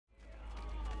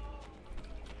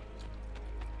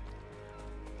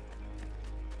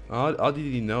How did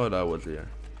he know that I was here?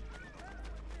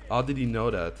 How did he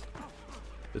know that?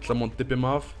 Did someone tip him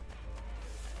off?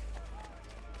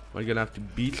 Am I gonna have to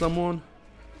beat someone?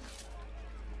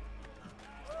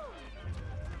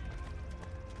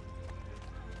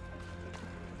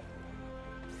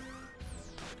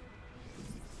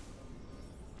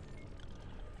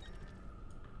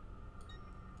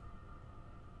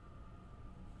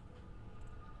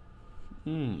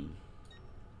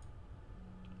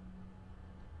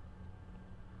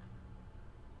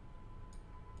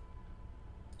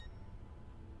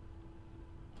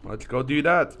 Let's go do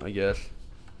that, I guess.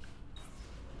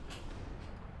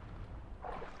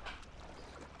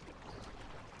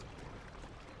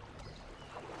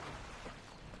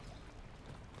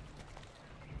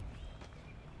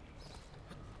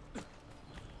 I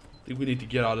think we need to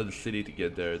get out of the city to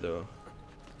get there, though.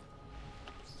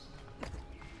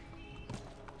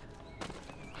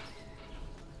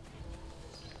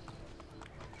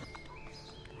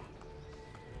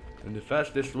 And the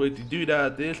fastest way to do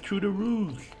that is through the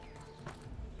roofs.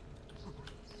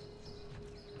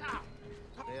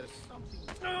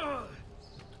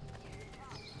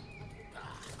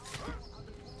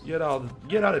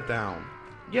 Get out of town.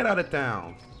 Get out of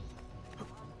town.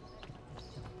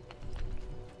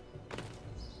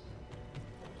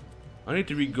 I need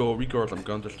to record some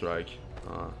Counter-Strike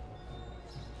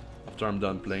after I'm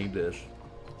done playing this.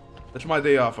 It's my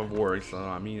day off of work, so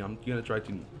I mean I'm gonna try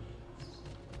to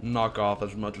knock off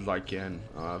as much as I can,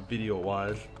 video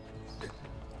wise.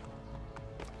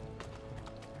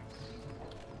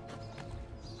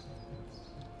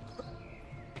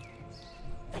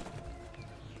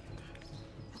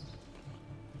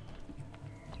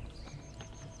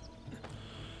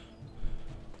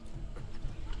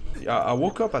 Yeah, I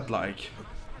woke up at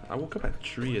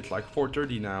 3. It's like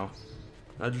 4:30 now.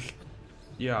 I just,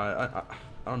 yeah,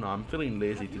 I don't know. I'm feeling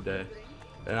lazy today,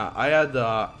 and I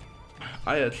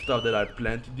had stuff that I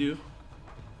planned to do,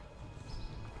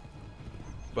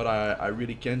 but I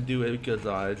really can't do it because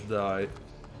it's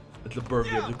the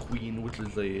birthday of the Queen, which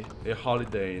is a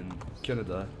holiday in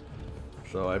Canada,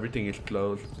 so everything is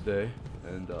closed today,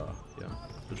 and yeah,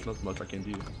 there's not much I can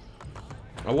do.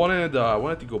 I wanted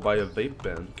to go buy a vape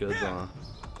pen because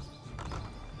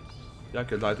yeah,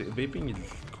 because I think vaping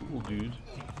is cool, dude.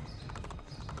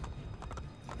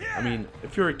 I mean,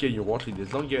 if you're a kid, you're watching this,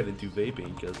 don't get into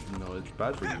vaping because you know it's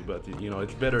bad for you, but you know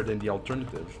it's better than the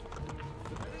alternatives.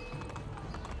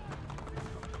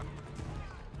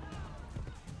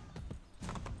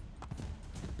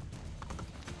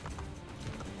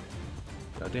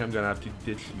 I think I'm gonna have to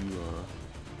ditch you.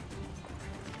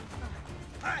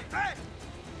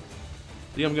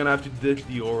 I think I'm gonna have to ditch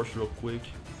the ores real quick.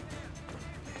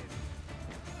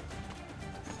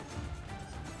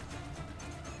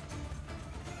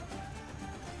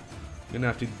 Gonna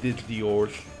have to ditch the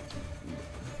ores.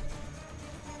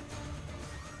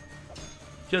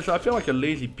 Yes, I feel like a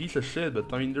lazy piece of shit,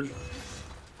 but I mean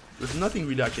there's nothing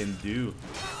really I can do.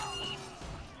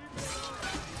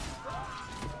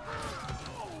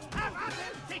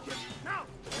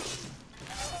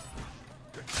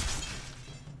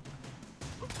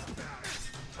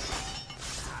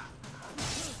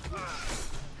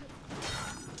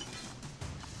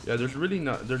 Yeah,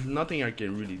 there's nothing I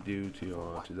can really do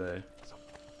to today.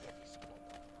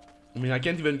 I mean, I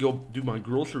can't even go do my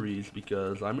groceries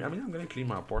because I mean I'm gonna clean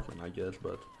my apartment, I guess,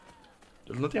 but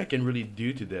there's nothing I can really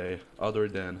do today other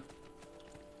than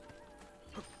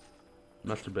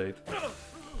masturbate.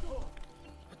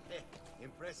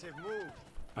 Impressive move.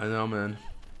 I know, man.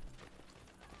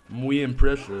 Muy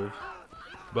impressive.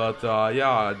 But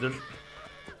yeah,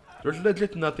 there's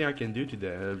legit nothing I can do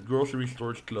today. Grocery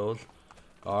stores closed.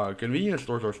 Convenience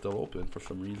stores are still open for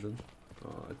some reason.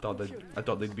 I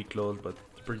thought they'd be closed, but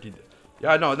it's pretty.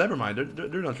 Yeah, no, never mind.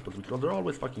 They're not supposed to be closed. They're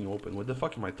always fucking open. What the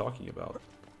fuck am I talking about?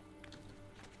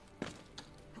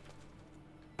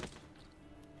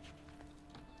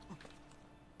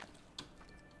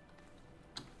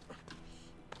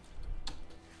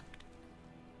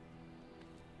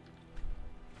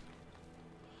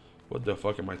 What the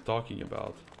fuck am I talking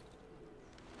about?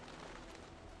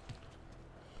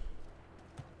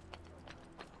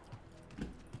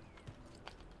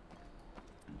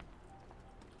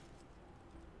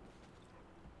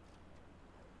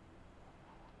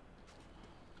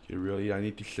 Okay, really? I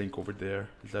need to sink over there.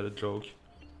 Is that a joke?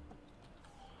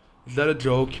 Is that a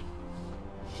joke?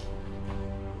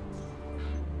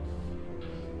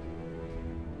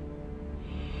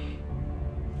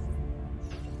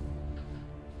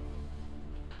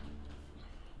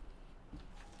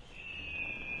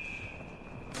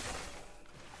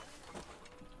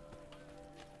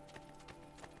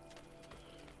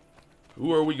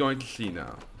 Who are we going to see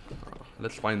now?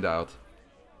 Let's find out.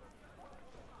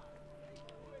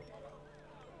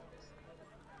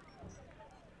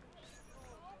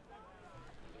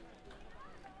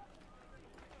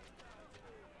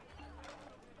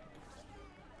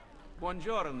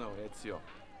 Buongiorno, Ezio.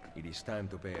 It is time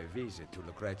to pay a visit to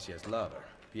Lucrezia's lover,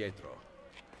 Pietro.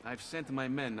 I've sent my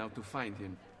men out to find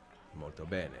him. Molto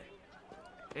bene.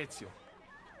 Ezio,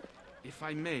 if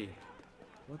I may,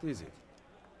 What is it?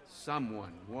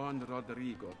 someone warned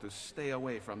Rodrigo to stay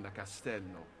away from the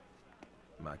castello.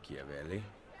 Machiavelli?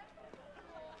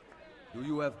 Do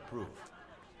you have proof?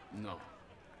 No.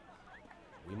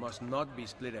 We must not be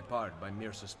split apart by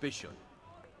mere suspicion.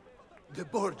 The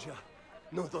Borgia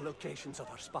know the locations of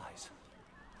our spies.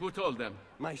 Who told them?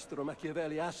 Maestro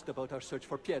Machiavelli asked about our search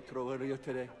for Pietro earlier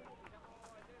today.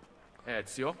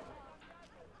 Ezio?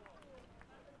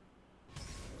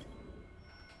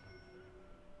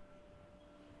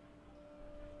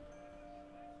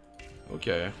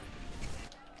 Okay.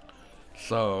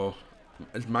 So,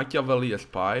 is Machiavelli a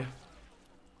spy?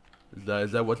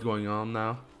 Is that what's going on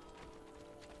now?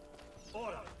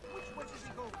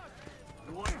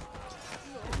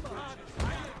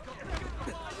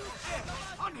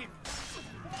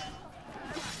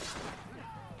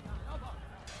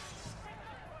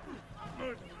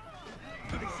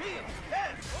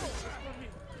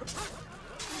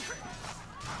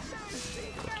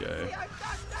 Okay.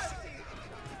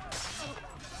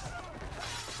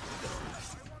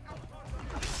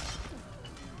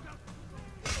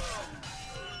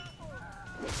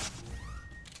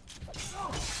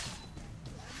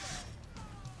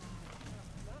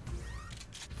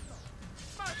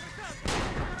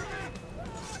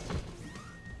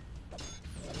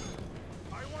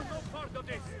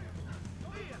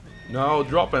 No,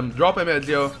 drop him,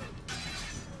 Ezio.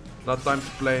 It's not time to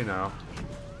play now.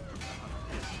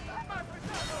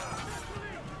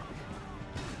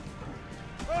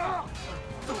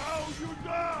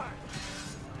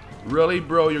 Really,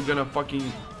 bro? You're gonna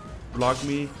fucking block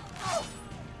me?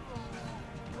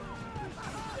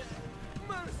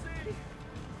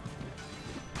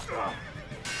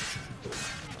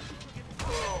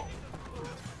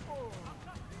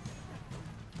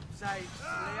 Sai,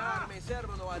 le armi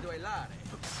servono a duellare.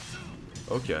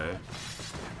 Okay.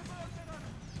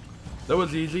 That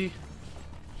was easy.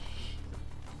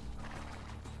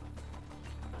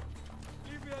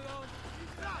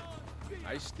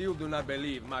 I still do not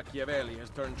believe Machiavelli has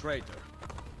turned traitor.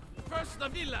 First the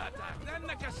villa attack, then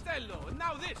the castello, and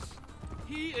now this.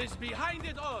 He is behind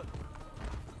it all.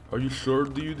 Are you sure,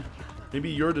 dude? Maybe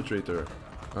you're the traitor.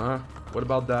 Huh? What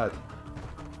about that?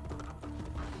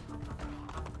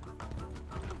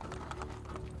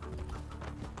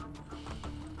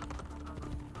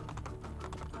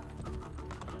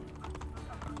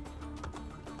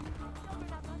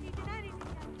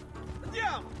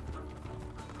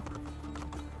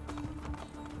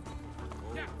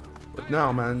 But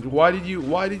now, man, why did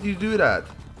you do that?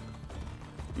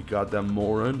 You goddamn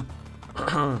moron.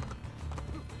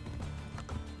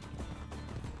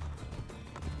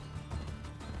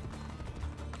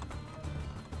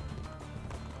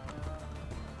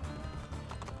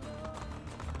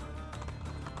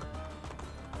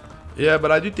 Yeah,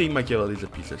 but I do think Machiavelli's a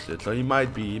piece of shit, so he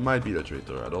might be the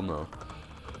traitor. I don't know.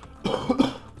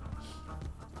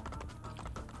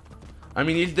 I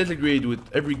mean, he's disagreed with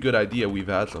every good idea we've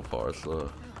had so far,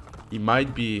 so he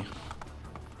might be.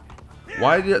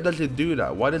 Why does it do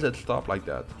that? Why does it stop like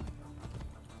that?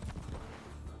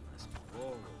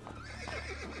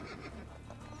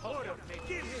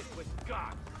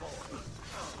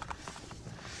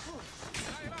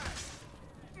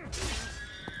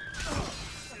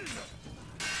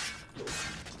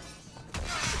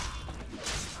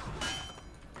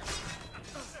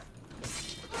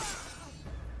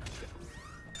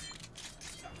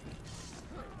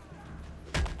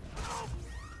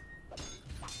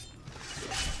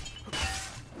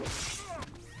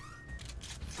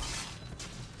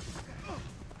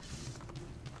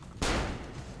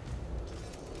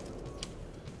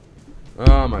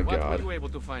 Oh my God. What were you able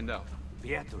to find out?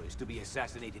 Pietro is to be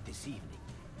assassinated this evening.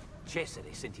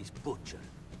 Cesare sent his butcher.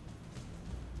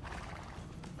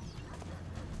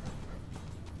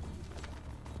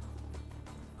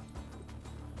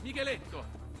 Migueletto,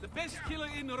 the best killer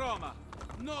in Roma.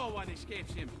 No one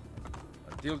escapes him.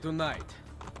 Until tonight.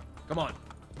 Come on.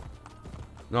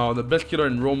 No, the best killer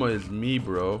in Roma is me,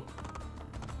 bro.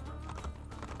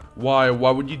 Why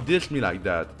would you diss me like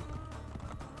that?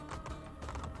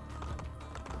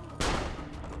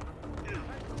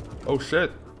 Oh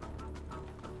shit.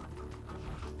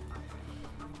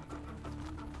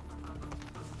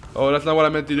 Oh, that's not what I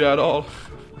meant to do at all.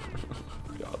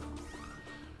 God.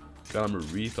 God, I'm a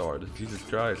retard. Jesus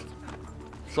Christ.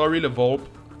 Sorry, the Volp.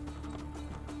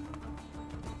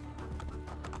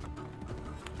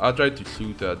 I tried to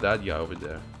shoot that guy over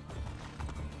there.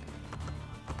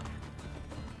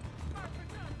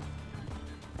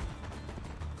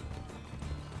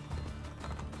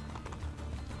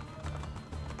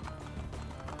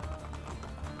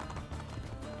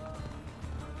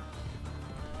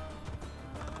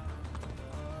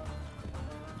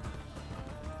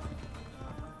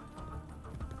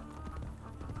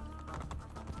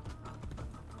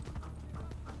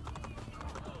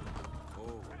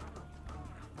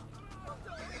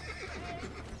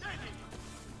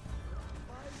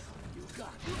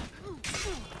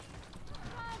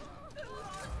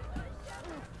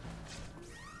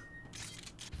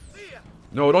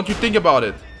 No, don't you think about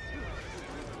it.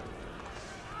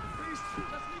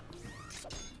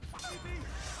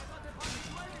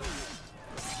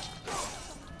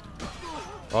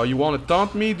 Oh, you want to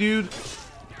taunt me, dude?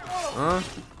 Huh?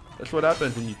 That's what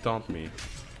happens when you taunt me.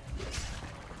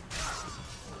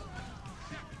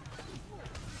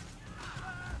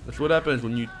 That's what happens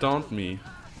when you taunt me.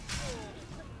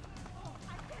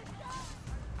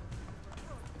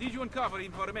 Did you uncover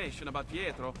information about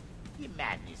Pietro? The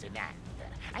man is an actor,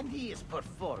 and he is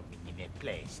performing in a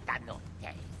play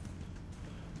stanotte.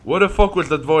 What the fuck was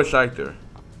that voice actor?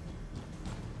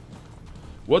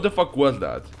 What the fuck was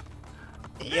that?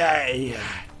 Yeah.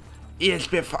 He is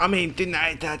performing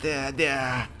tonight at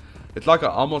the... It's like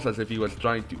almost as if he was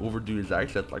trying to overdo his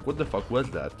accent. Like, what the fuck was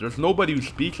that? There's nobody who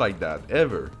speaks like that,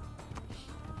 ever.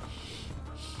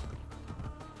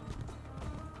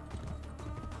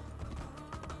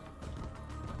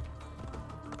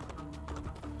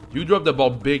 You dropped the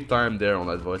ball big time there on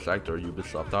that voice actor,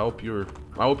 Ubisoft. I hope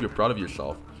you're proud of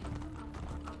yourself.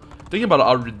 Think about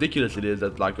how ridiculous it is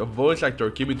that like a voice actor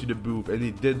came into the booth and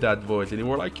he did that voice and they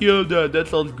were like, yeah, that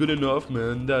sounds good enough,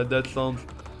 man. That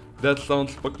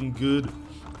sounds fucking good.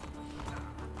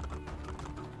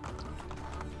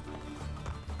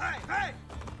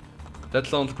 That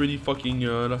sounds pretty fucking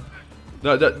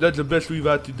that's the best we've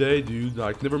had today, dude.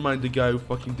 Like, never mind the guy who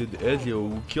fucking did the Ezio,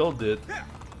 who killed it.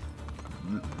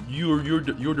 You're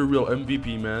the real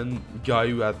MVP, man. Guy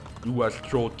who has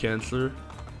throat cancer.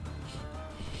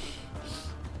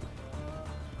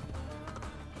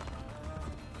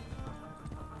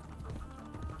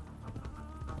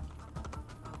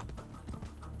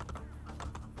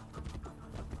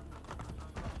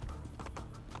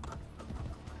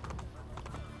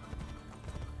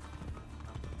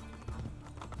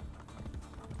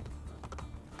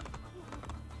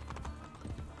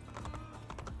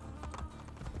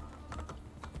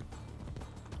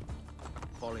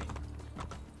 Fall in.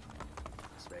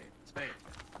 Spade.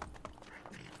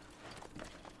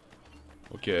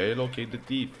 Okay, locate the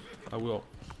thief. I will.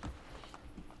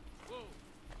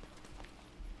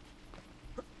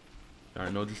 I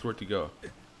know just where to go.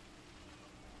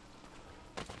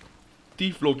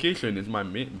 Thief location is my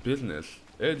main business.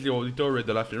 Ezio Auditore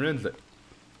della Firenze.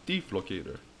 Thief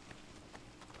locator.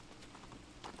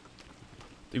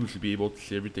 I think we should be able to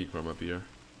see everything from up here.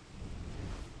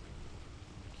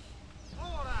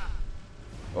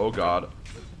 Oh god.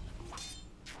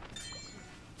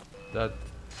 That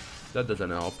doesn't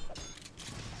help.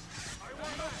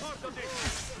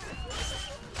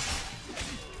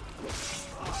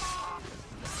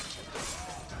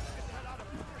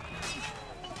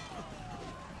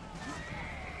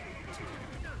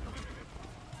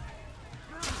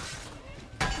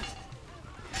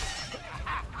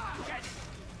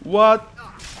 What?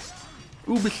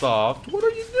 Ubisoft, what are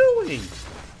you doing?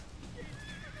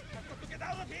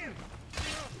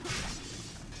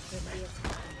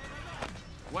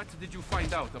 What did you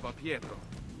find out about Pietro?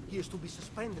 He is to be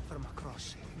suspended from a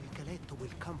cross. Micheletto will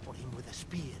come for him with a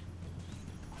spear.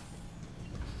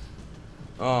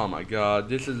 Oh my god,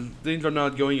 things are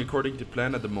not going according to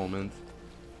plan at the moment.